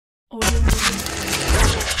Cartier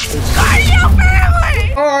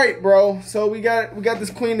Family! Alright, bro. So we got this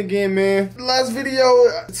queen again, man. The last video,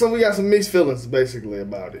 we got some mixed feelings basically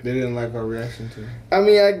about it. They didn't like our reaction to it. I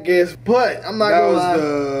mean, I guess, but I'm not gonna lie.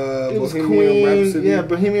 It was Bohemian Queen. Rhapsody. Yeah,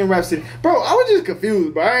 Bohemian Rhapsody. Bro, I was just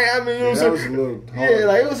confused, bro. I mean, you know what I'm saying? That was a little hard. Yeah,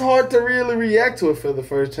 like it was hard to really react to it for the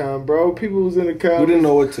first time, bro. People was in the comments. We didn't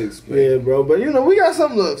know what to expect. Yeah, bro. But, you know, we got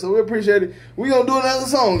some love, so we appreciate it. We gonna do another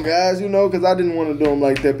song, guys, you know, because I didn't want to do them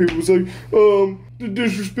like that. People say, the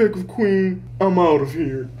disrespect of Queen, I'm out of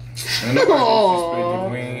here. And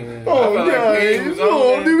nobody Queen. Oh, guys.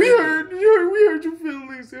 Oh, dude, we hurt your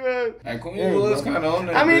feelings. Like Queen was kind of on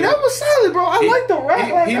that. I mean, that was solid, bro. I like the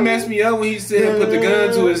rap. He messed me up when he said put the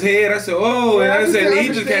gun to his head. I said, oh, and I said he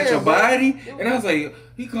just catch a body, and I was like,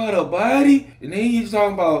 he caught a body, and then he was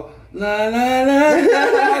talking about la la la.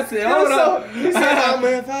 I said, hold up. He said, oh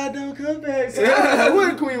man, if I don't come back. So I don't know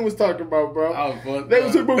what Queen was talking about, bro. They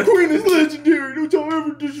was saying, bro, Queen is legendary. Don't y'all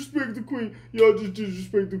ever disrespect the Queen. Y'all just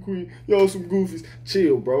disrespect the Queen. Y'all some goofies.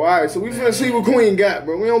 Chill, bro. All right, so we finna see what Queen got,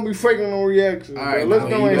 bro. We don't be faking no reactions. All right, let's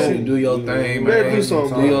go and see. Do your thing, man. Do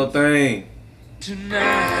something, do your thing.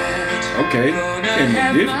 Tonight, okay. gonna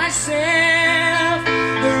have myself a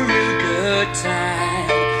real good time.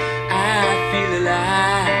 I feel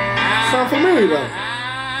alive. Sound familiar though.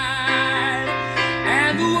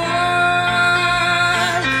 And the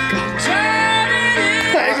world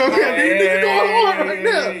turning. I ain't gonna get these niggas going hard right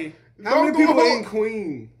now. How many people ain't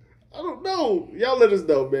Queen? I don't know. Y'all let us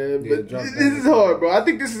know, man. Yeah, But this is hard, bro. I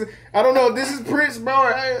think this is. I don't know if this is Prince, bro.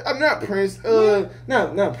 I'm not Prince. Not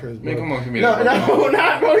Prince, bro. Man, come on, give me no, that. no,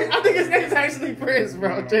 not bro. I think his name's actually Prince,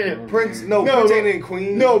 bro. Damn. Prince? No, Prince ain't in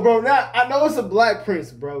Queen. No, bro. I know it's a black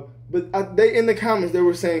Prince, bro. But they in the comments they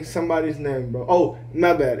were saying somebody's name, bro. Oh,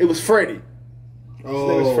 my bad. It was Freddie. His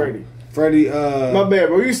name is Freddie. Freddie, my bad,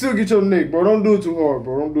 bro. You can still get your nick, bro. Don't do it too hard,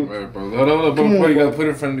 bro. Don't do it. Right, bro. Hold on, bro. You gotta put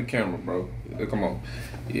it in front of the camera, bro. Come on.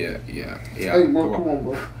 Yeah. Hey, bro, come on,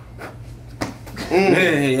 bro.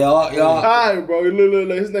 Hey, y'all. All right, bro. Look.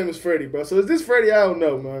 His name is Freddie, bro. So is this Freddie? I don't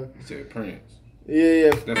know, man. You said Prince.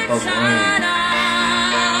 Yeah. That's Purple Rain.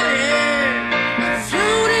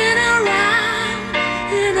 Floating around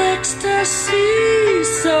in ecstasy,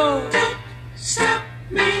 so don't stop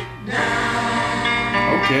me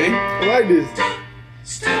now. Okay. I like this. Don't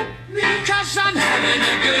stop me, 'cause I'm having a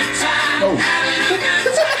good time. Oh. Having a good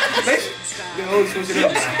time. Switch it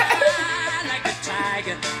up. Like a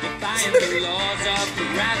tiger, defying the laws of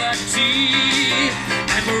gravity.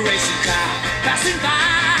 I'm a racing car, passing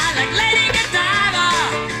by like Lady Godiva.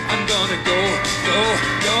 I'm gonna go.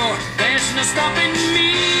 There's no stopping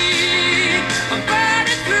me. I'm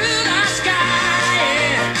burning through the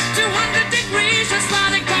sky. 200 degrees, that's why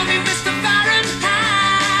they call me Mr.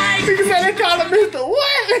 Fahrenheit. Niggas said they call him Mr.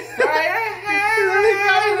 What?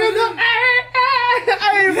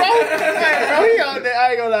 Hey, bro, he on that.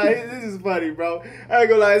 I ain't gonna lie. This is funny, bro. I ain't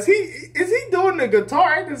gonna lie. Is he doing the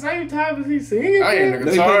guitar at the same time as he's singing? I ain't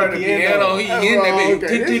the guitar, the piano. He in that bitch.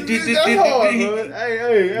 That's hard, bro.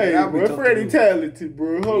 Hey, bro. Freddie talented,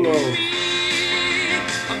 bro. Hold on.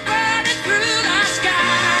 I'm burning through the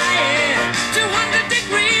sky. 200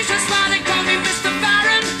 degrees, that's why they call me Mr.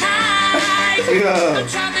 Fahrenheit. Yeah. I'm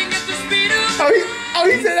traveling at the speed of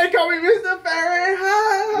He said they call me Mr. Fahrenheit.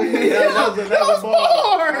 Yeah, that was a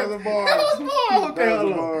bar. That was a bar. Okay,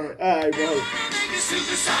 hold on. All right, bro. Make a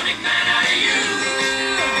supersonic man out of you.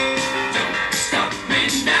 Don't stop me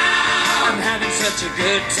now. I'm having such a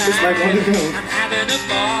good time. It's like on the go. I'm having a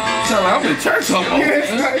ball. Sound like I'm in church almost. Yeah,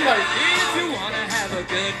 it's like, If you wanna have a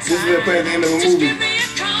good time, This is what play at the end of a just movie. give me a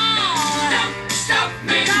call. Don't stop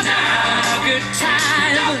me now. A good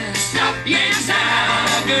time. Don't stop me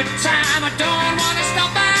now. A good time. I don't wanna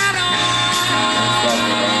stop at all.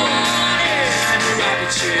 Yeah, I'm a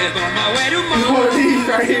rocket ship on my way to Mars. one of these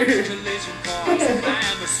right here. Collision course, I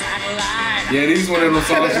am a satellite. Yeah, these one of them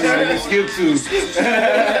songs you gotta skip to.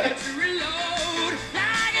 Reload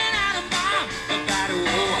like an atom bomb. About to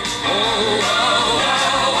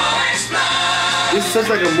explode. This is such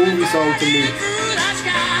like a movie song to me. Through the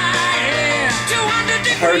sky. 200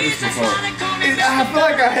 heard this degrees, before. that's why they call me I feel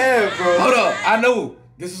like I have, bro. Hold up, I know.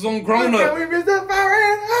 This is on Grown Tell Ups. me Mr.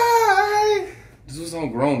 Fahrenheit. This was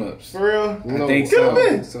on Grown Ups. For real? I think Could've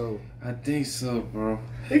been. so. I think so, bro.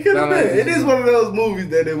 It could have Nah, been. It is one of those movies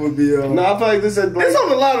that it would be on. No, I feel like this is like, It's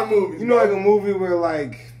on a lot of movies. you know, like a movie where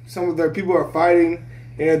like some of their people are fighting,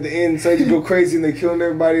 and at the end, so you go crazy and they're killing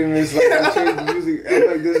everybody, and it's like they change the music. I feel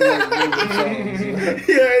like this is like one of the songs.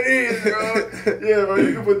 Yeah, it is, bro. Yeah, bro.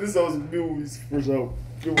 You can put this on some movies for sure.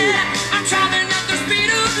 I'm traveling at the speed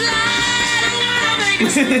of light. I wanna make a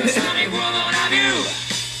supersonic world out of you.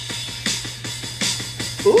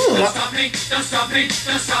 Ooh. Don't stop me, don't stop me,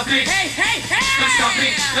 don't stop me. Hey, hey, hey. Don't stop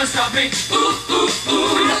me, don't stop me. Ooh, ooh,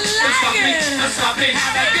 ooh. Don't stop me, don't stop me.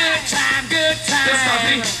 Have a good time, good time. Don't stop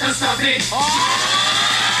me, don't stop me.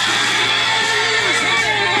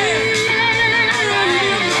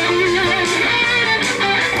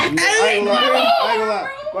 I ain't gonna lie.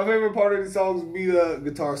 My favorite part of the songs be the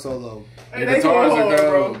guitar solo. The guitars are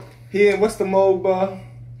dope. He in what's the mode, bro?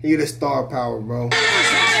 He the star power, bro.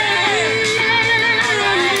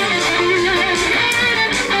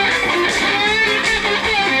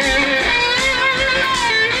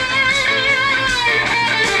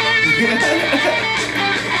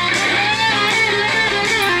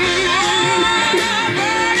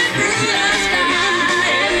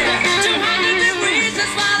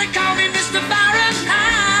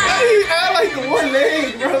 One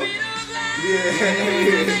leg, bro.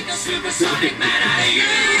 Yeah. Supersonic man out of you.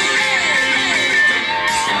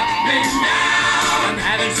 Stop me now. I'm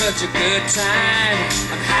having such a good time.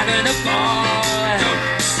 I'm having a ball.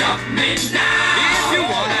 Don't stop me now. If you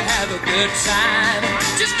wanna have a good time,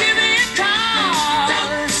 just give me a call.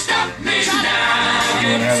 Don't stop me now. I'm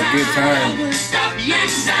gonna have a good time. Stop me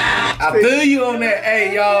now. I feel you on that.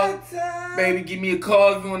 Hey, y'all. Baby, give me a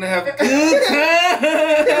call if you want to have a good time.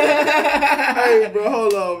 Hey, bro,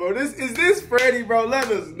 hold on, bro. Is this Freddie, bro? Let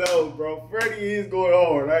us know, bro. Freddie is going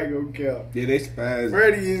hard. I ain't gonna count. Yeah, they spaz.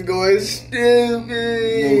 Freddie is going stupid.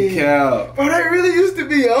 No cap. Bro, they really used to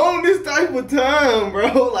be on this type of time,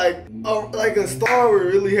 bro. Like a star would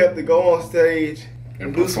really have to go on stage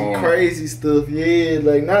and do some crazy stuff. Yeah,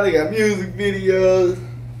 like now they got music videos.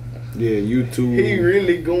 Yeah, YouTube. He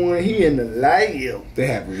really going. He in the lab. They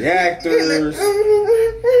have reactors.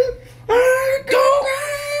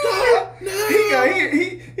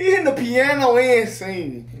 He hitting the piano and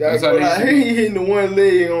singing. That's how they sing. He hitting the one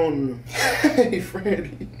leg on. Hey,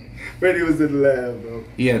 Freddie. Freddie was in the lab, bro.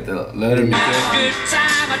 He had to let him Good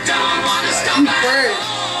time, I don't wanna stop.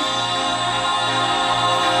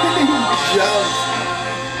 Jealous.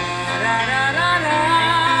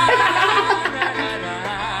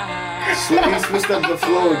 He switched up the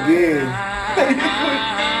flow again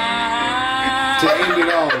to end it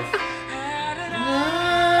off.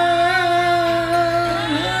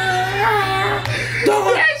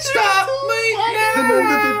 Don't stop me now.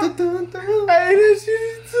 Hey, this shit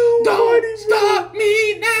is too Don't stop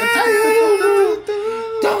me now.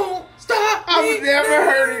 Don't stop me. I've never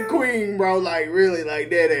heard of Queen, bro. Like really, like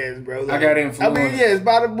dead ass, bro. Like, I got influence. I mean, yes,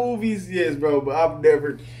 by the movies, yes, bro. But I've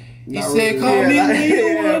never. He said, "Call me when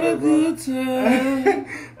you want a good time."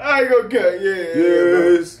 I ain't gonna cut.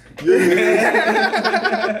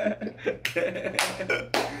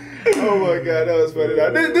 Oh my god, that was funny.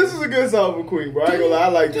 Now, this is a good song for Queen, bro. I ain't gonna lie, I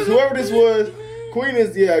like this. Whoever this was, Queen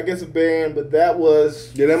is I guess a band, but that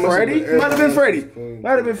was Freddie. Might have been Freddie.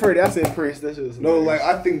 Might have been Freddie. I said Prince. That shit was hilarious. No, like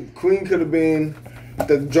I think Queen could have been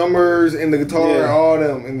the drummers and the guitar, all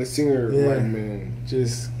them, and the singer. Yeah. Like man,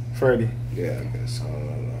 just Freddie. Yeah, I guess. I don't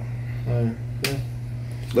know.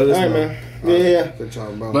 Let us know, man. Yeah.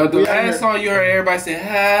 But the last song you heard, everybody said,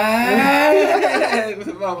 "Hi."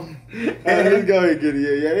 Let's go ahead and get it.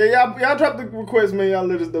 Yeah. Y'all drop the request, man. Y'all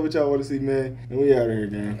let us know what y'all want to see, man. And we out of here,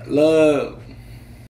 gang. Love.